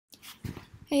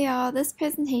Hey y'all, this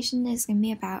presentation is going to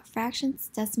be about fractions,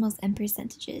 decimals, and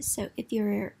percentages. So if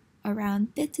you're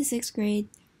around 5th to 6th grade,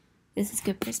 this is a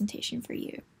good presentation for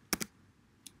you.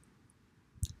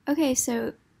 Okay,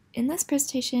 so in this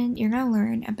presentation, you're going to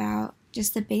learn about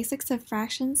just the basics of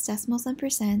fractions, decimals, and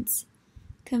percents,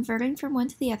 converting from one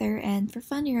to the other, and for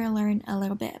fun, you're going to learn a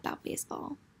little bit about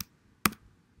baseball.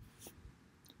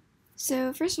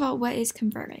 So first of all, what is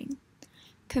converting?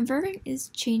 Converting is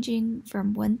changing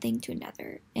from one thing to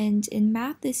another, and in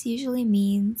math this usually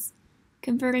means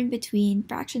converting between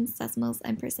fractions, decimals,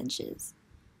 and percentages.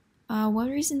 One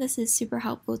reason this is super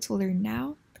helpful to learn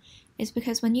now is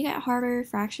because when you get harder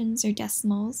fractions or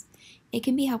decimals, it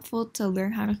can be helpful to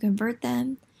learn how to convert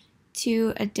them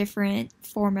to a different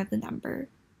form of the number,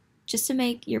 just to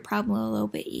make your problem a little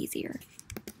bit easier.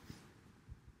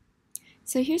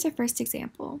 So here's our first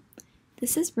example.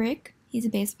 This is Rick. He's a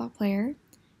baseball player.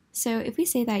 So if we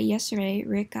say that yesterday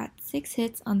Rick got 6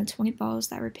 hits on the 20 balls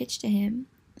that were pitched to him,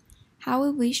 how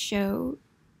would we show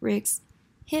Rick's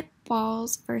hit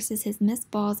balls versus his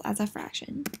missed balls as a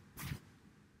fraction?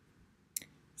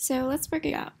 So let's work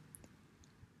it out.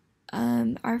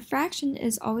 Our fraction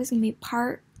is always going to be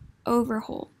part over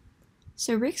whole.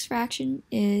 So Rick's fraction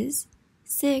is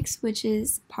 6, which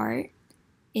is part.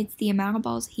 It's the amount of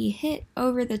balls he hit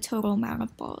over the total amount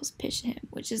of balls pitched to him,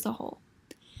 which is the whole.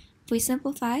 If we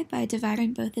simplify by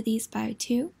dividing both of these by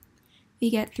 2,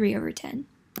 we get 3 over 10.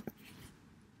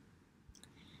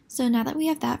 So now that we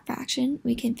have that fraction,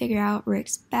 we can figure out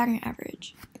Rick's batting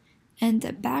average. And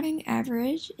the batting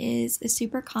average is a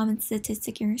super common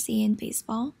statistic you're going to see in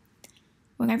baseball.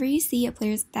 Whenever you see a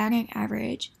player's batting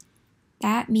average,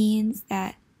 that means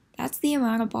that that's the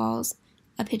amount of balls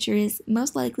a pitcher is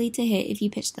most likely to hit if you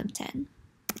pitch them 10.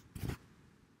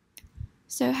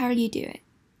 So how do you do it?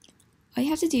 All you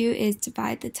have to do is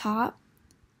divide the top,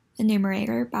 the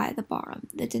numerator, by the bottom,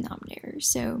 the denominator.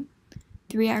 So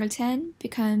 3 out of 10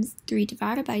 becomes 3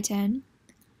 divided by 10,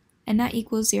 and that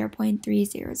equals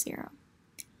 0.300.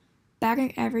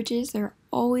 Batting averages are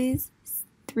always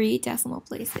 3 decimal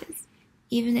places,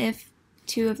 even if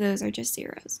 2 of those are just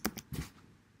zeros.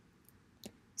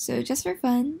 So just for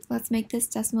fun, let's make this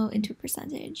decimal into a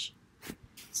percentage.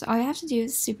 So all you have to do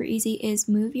is super easy, is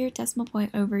move your decimal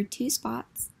point over 2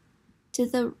 spots to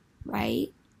the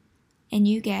right, and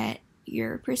you get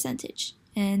your percentage.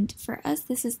 And for us,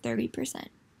 this is 30%.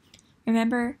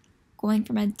 Remember, going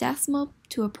from a decimal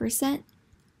to a percent,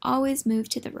 always move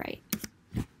to the right.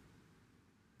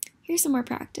 Here's some more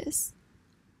practice.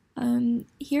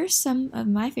 Here's some of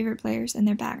my favorite players and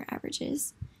their batting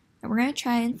averages. And we're going to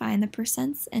try and find the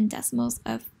percents and decimals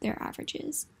of their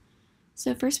averages.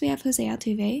 So first we have Jose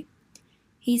Altuve.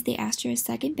 He's the Astros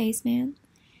second baseman,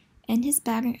 and his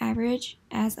batting average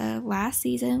as of last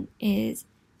season is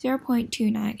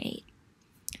 0.298.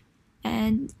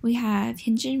 And we have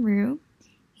Hyun-Jin Ryu.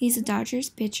 He's a Dodgers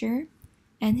pitcher,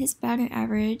 and his batting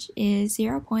average is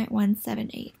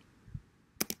 0.178.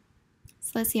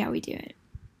 So let's see how we do it.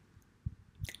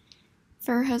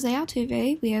 For Jose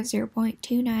Altuve, we have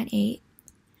 0.298.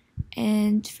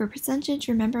 And for percentage,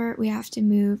 remember we have to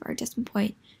move our decimal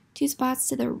point 2 spots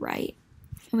to the right,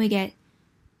 and we get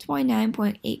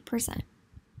 29.8%.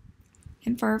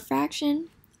 And for a fraction,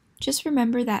 just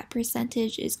remember that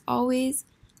percentage is always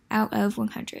out of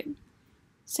 100.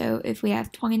 So if we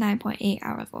have 29.8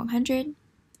 out of 100,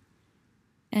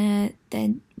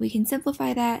 then we can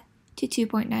simplify that to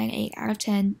 2.98 out of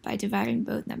 10 by dividing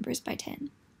both numbers by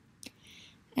 10.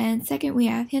 And second, we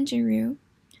have Hyun-Jin Ryu,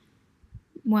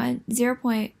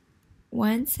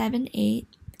 0.178.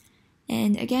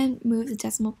 And again, move the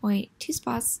decimal point 2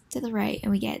 spots to the right,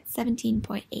 and we get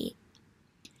 17.8.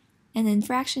 And then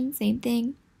fraction, same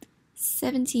thing,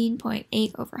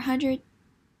 17.8 over 100.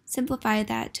 Simplify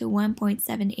that to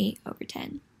 1.78 over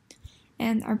 10.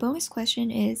 And our bonus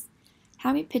question is,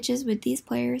 how many pitches would these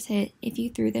players hit if you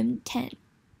threw them 10?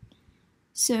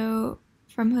 So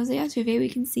from Jose Altuve, we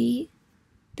can see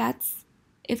that's,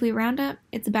 if we round up,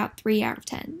 it's about 3 out of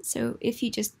 10. So if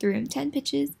you just threw him 10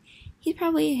 pitches, he'd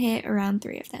probably hit around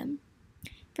 3 of them.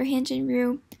 For Hyun-Jin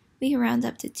Ryu, we can round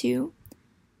up to 2,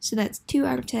 so that's 2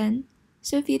 out of 10.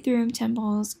 So if you threw him 10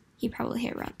 balls, he'd probably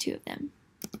hit around 2 of them.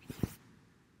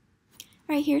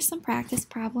 Alright, here's some practice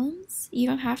problems. You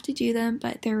don't have to do them,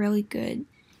 but they're really good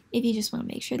if you just want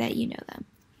to make sure that you know them.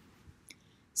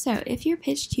 So if you're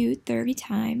pitched to 30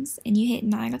 times and you hit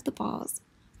 9 of the balls,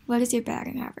 what is your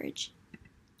batting average?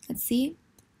 Let's see.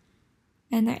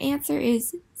 And the answer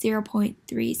is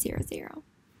 0.300.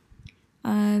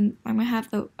 I'm going to have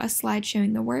a slide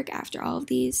showing the work after all of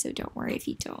these, so don't worry if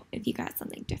you got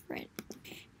something different.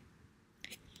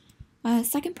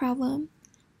 Second problem,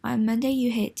 On Monday,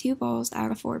 you hit 2 balls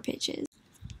out of 4 pitches.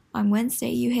 On Wednesday,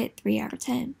 you hit 3 out of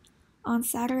 10. On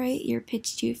Saturday, you're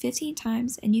pitched to 15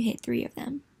 times and you hit 3 of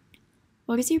them.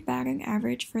 What is your batting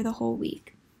average for the whole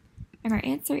week? And our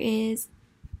answer is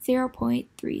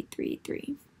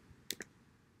 0.333.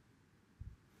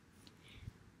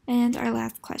 And our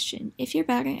last question, if your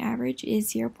batting average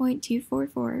is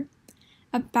 0.244,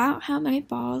 about how many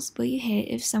balls will you hit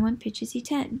if someone pitches you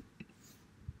 10?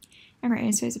 And our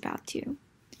answer is about 2.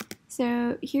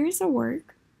 So here's the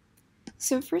work.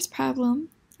 So first problem,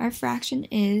 our fraction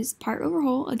is part over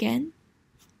whole again,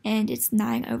 and it's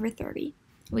 9 over 30.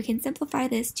 We can simplify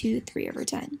this to 3 over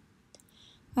 10.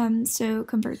 So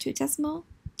convert to a decimal,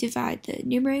 divide the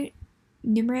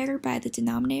numerator by the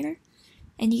denominator,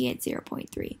 and you get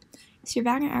 0.3. So your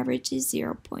batting average is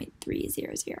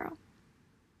 0.300.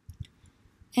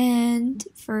 And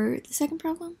for the second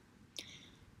problem,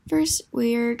 first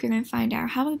we're going to find out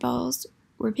how many balls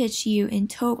were pitched to you in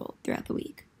total throughout the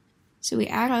week. So we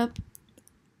add up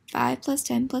 5 plus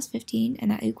 10 plus 15,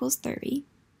 and that equals 30.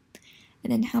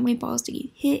 And then how many balls did you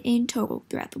hit in total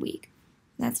throughout the week?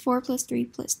 And that's 4 plus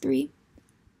 3,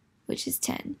 which is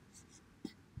 10.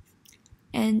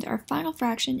 And our final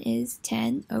fraction is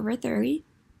 10 over 30.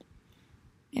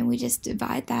 And we just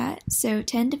divide that. So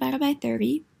 10 divided by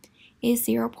 30 is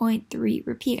 0.3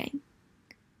 repeating,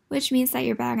 which means that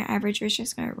your batting average is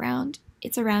just going to round.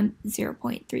 It's around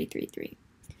 0.333.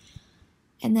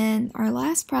 And then our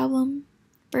last problem,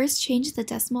 first change the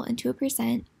decimal into a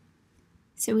percent.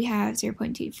 So we have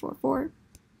 0.244.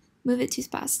 Move it 2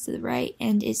 spots to the right,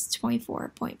 and it's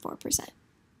 24.4%.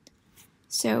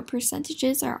 So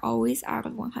percentages are always out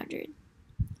of 100.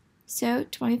 So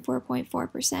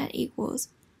 24.4% equals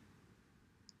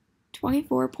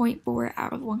 24.4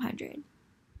 out of 100.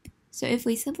 So if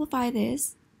we simplify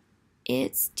this,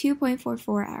 it's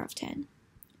 2.44 out of 10.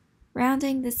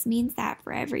 Rounding, this means that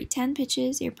for every 10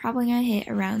 pitches, you're probably going to hit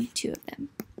around 2 of them.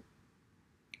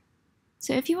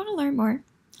 So if you want to learn more,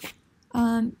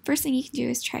 first thing you can do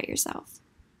is try it yourself.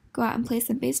 Go out and play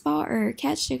some baseball or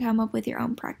catch to come up with your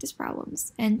own practice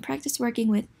problems, and practice working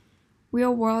with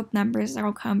real-world numbers that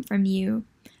will come from you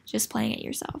just playing it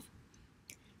yourself.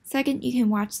 Second, you can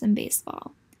watch some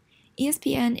baseball.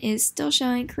 ESPN is still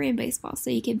showing Korean baseball, so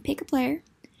you can pick a player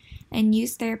and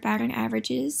use their batting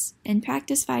averages and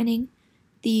practice finding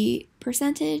the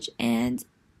percentage and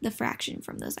the fraction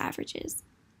from those averages.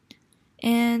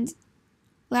 And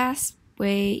last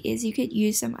way is you could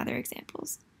use some other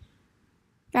examples.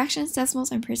 Fractions,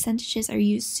 decimals, and percentages are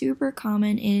used super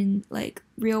common in like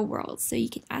real world, so you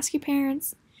can ask your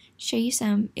parents, show you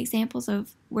some examples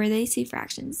of where they see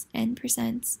fractions and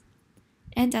percents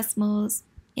and decimals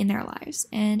in their lives.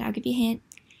 And I'll give you a hint,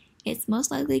 it's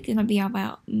most likely going to be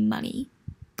about money.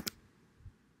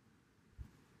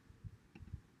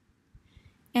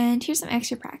 And here's some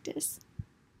extra practice.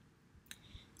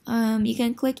 You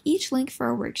can click each link for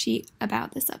a worksheet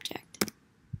about the subject.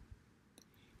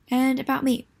 And about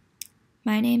me.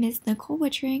 My name is Nicole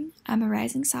Wittering. I'm a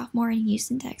rising sophomore in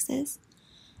Houston, Texas.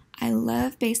 I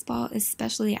love baseball,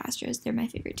 especially the Astros. They're my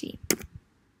favorite team.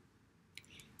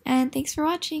 And thanks for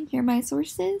watching. Here are my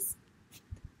sources.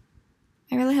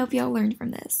 I really hope y'all learned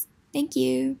from this. Thank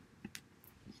you.